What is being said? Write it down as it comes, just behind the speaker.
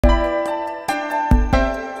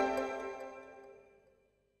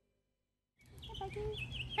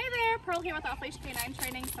Pearl here with Off Leash Canine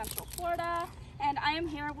Training Central Florida, and I am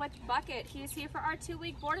here with Bucket. He's here for our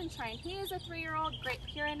 2-week board and train. He is a 3-year-old Great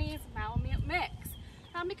Pyrenees Malamute mix.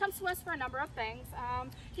 He comes to us for a number of things.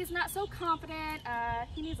 He's not so confident.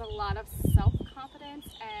 He needs a lot of self-confidence,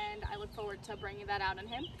 and I look forward to bringing that out in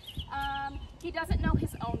him. He doesn't know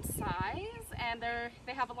his own size, and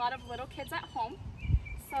they have a lot of little kids at home,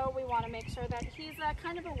 so we want to make sure that he's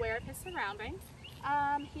kind of aware of his surroundings.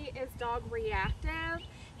 He is dog reactive.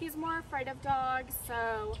 He's more afraid of dogs,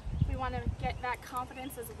 so we want to get that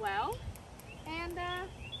confidence as well. And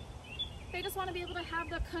they just want to be able to have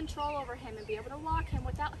the control over him and be able to walk him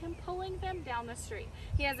without him pulling them down the street.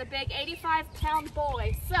 He has a big 85-pound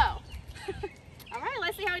boy, so all right,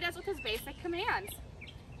 let's see how he does with his basic commands.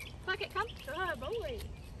 Bucket, come. Good boy.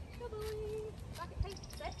 Good boy. Bucket, hey,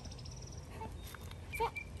 sit. Hey.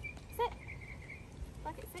 Sit. Sit.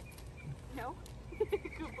 Bucket, sit. No.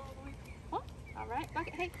 Good boy. Oh, all right,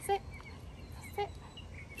 Bucket, hey, sit. Sit.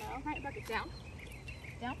 No, all right, Bucket, down.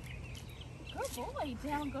 Down. Good boy,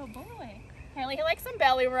 down, good boy. Haley, he likes some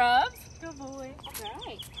belly rubs. Good boy. All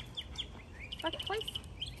right. Bucket, place.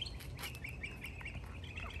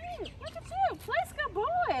 Hey, look at you. Place, good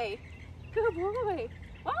boy. Good boy.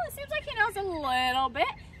 Well, it seems like he knows a little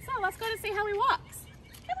bit. So let's go to see how he walks.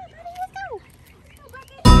 Come on, buddy, let's go. Let's go,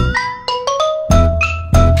 Bucket.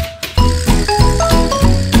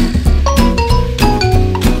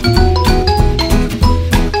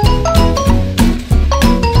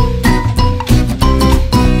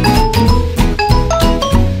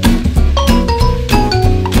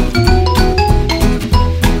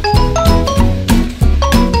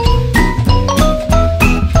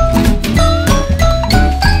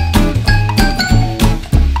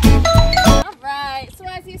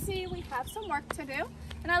 Some work to do,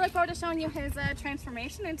 and I look forward to showing you his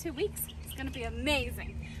transformation in 2 weeks. It's going to be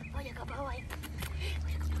amazing. Oh, you go boy.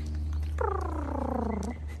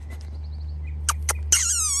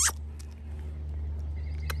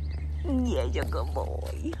 Yeah, you're a good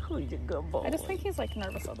boy. Oh, you're a good boy. I just think he's like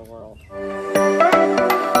nervous of the world.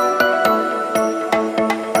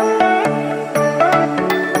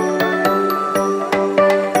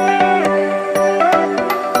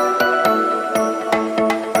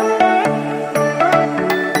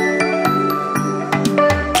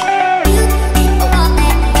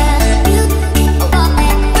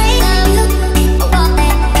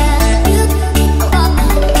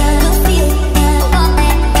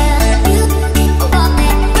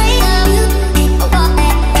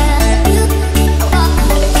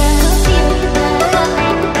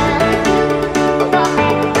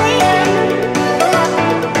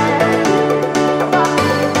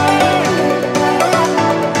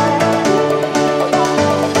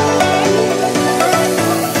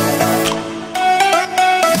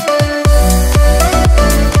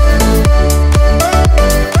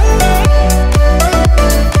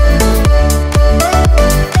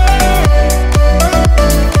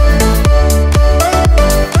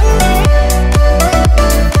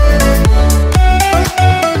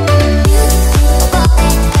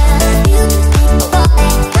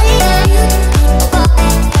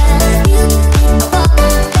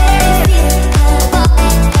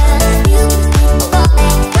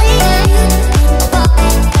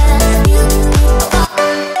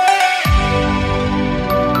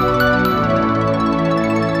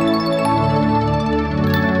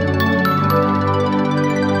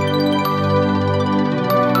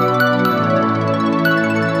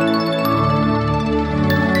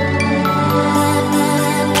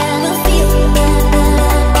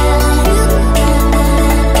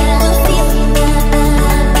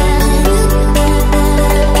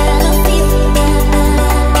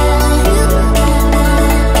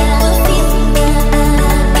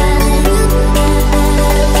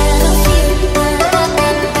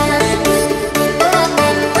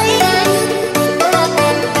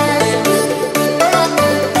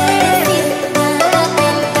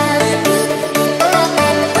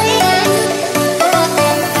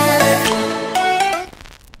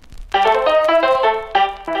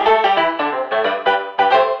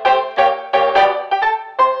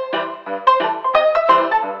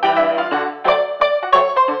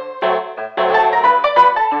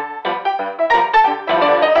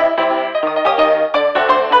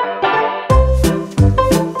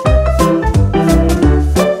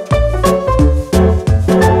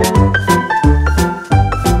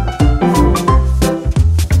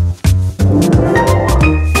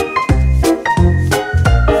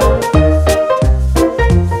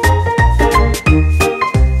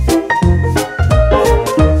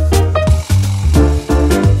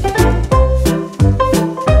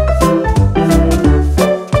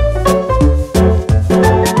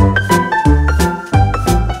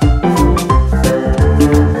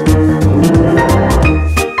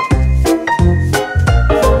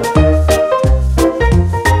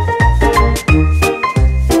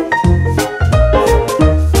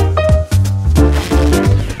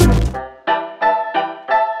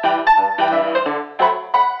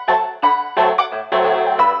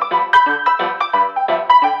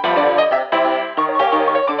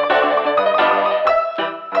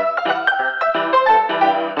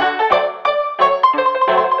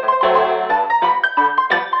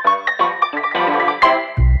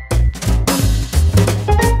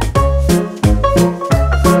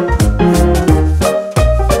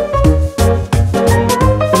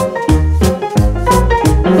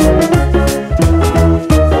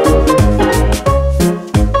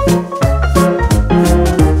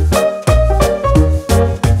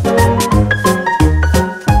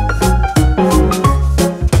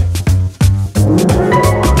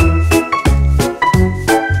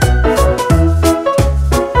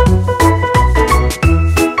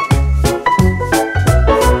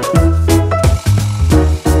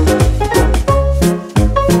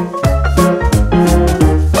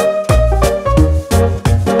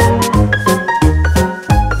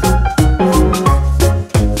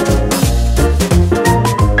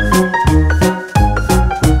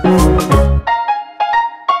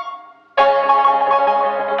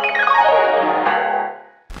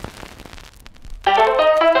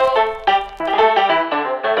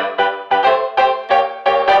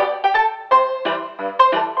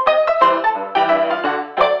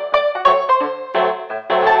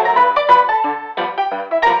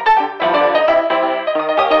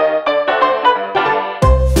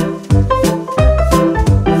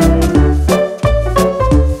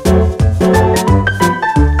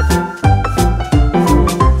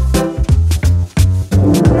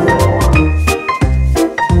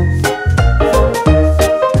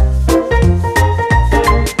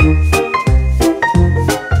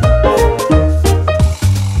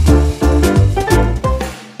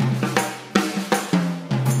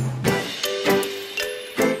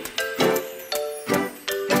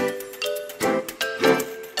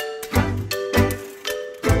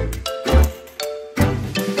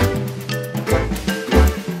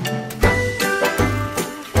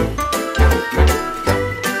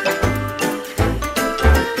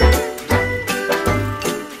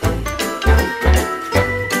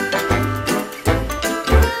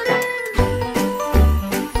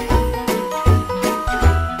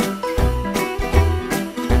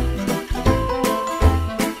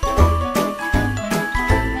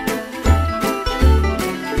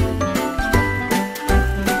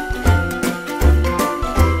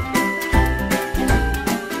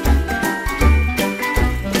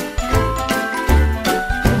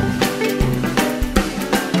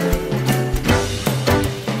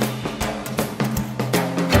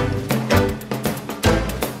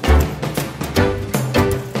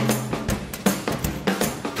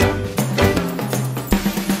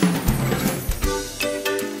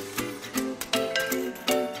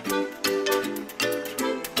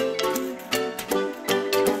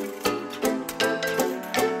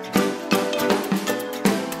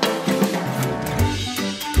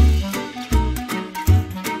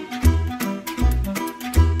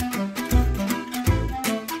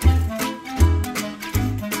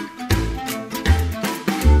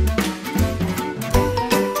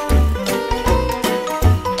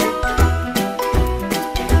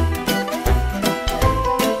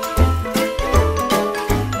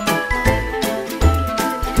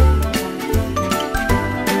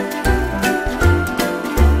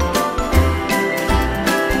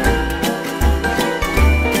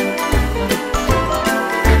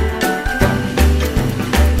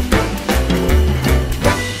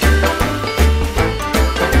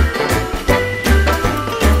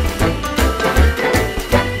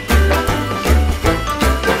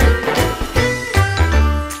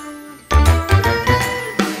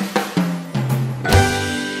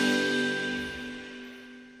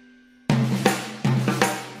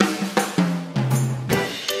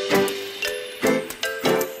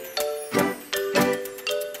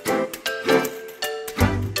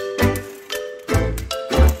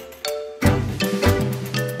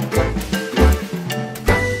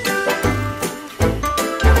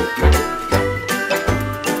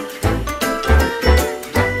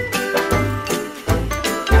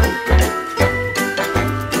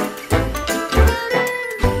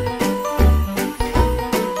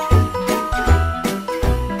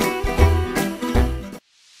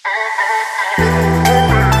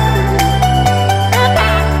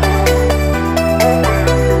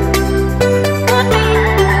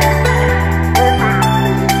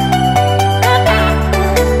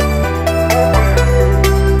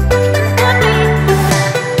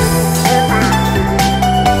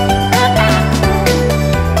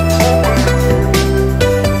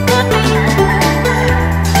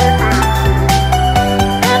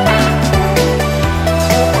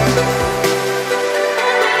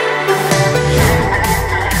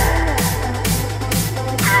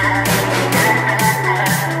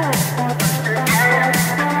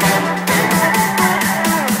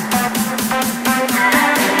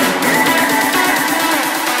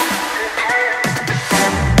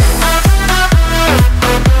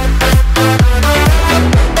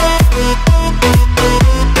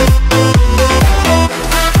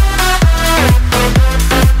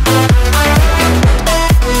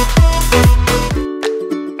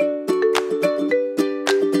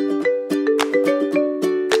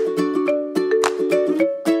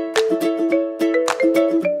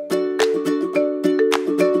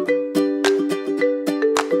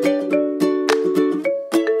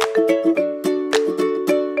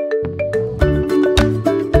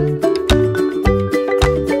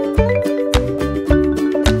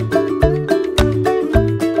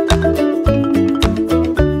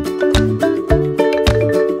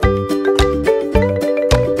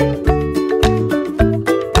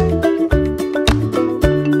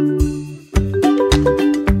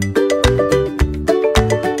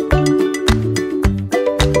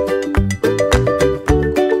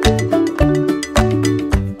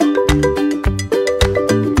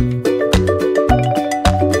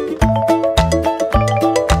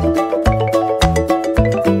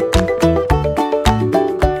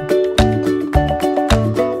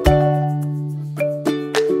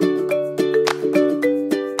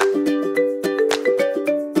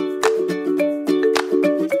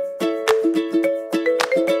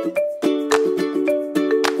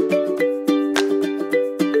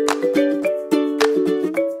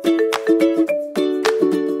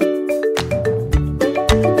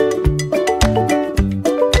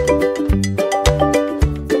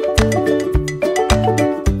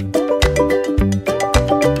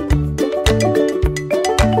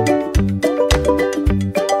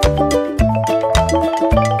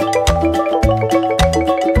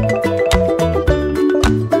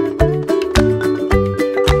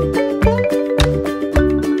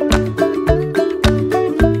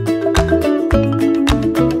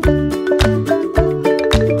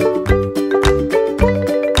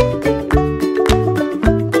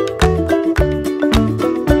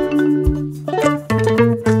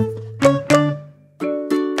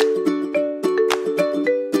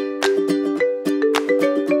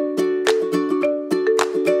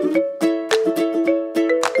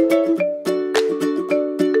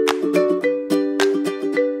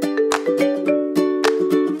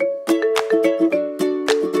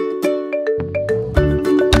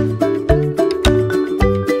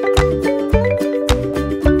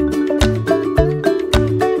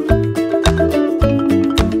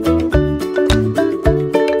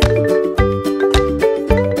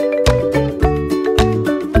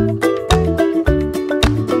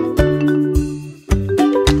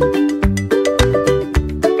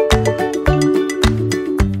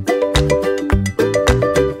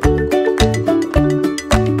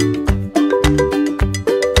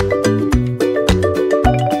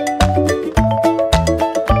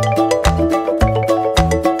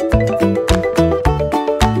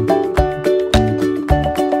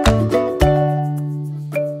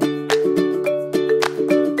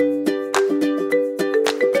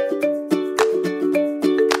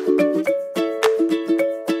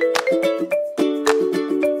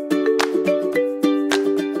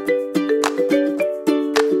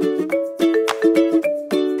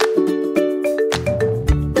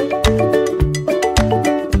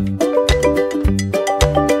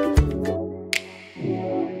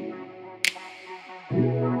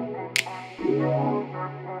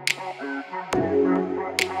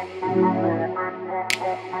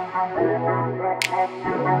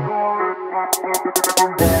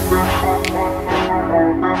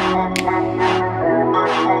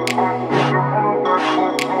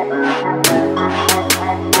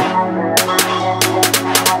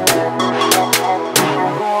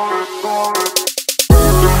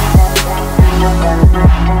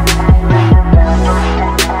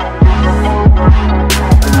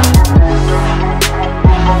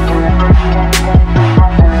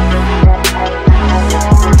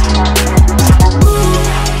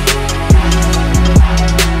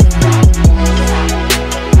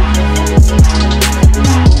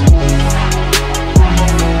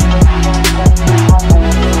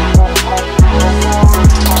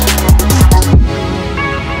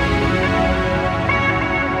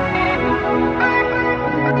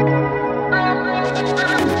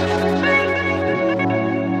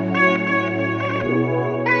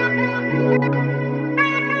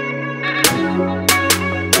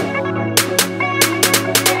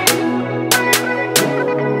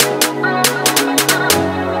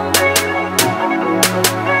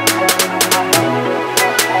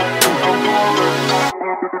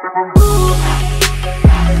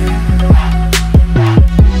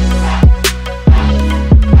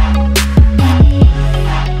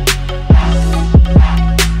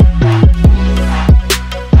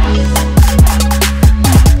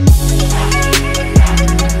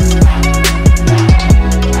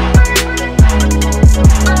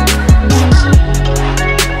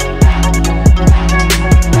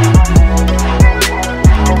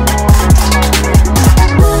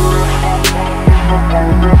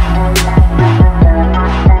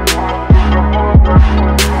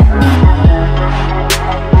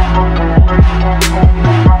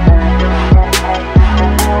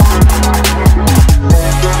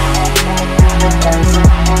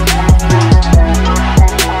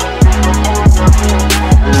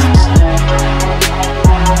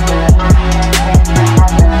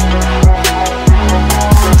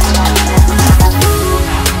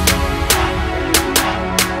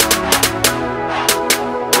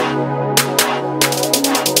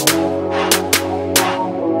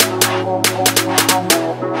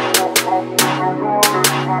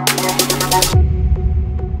 Bye.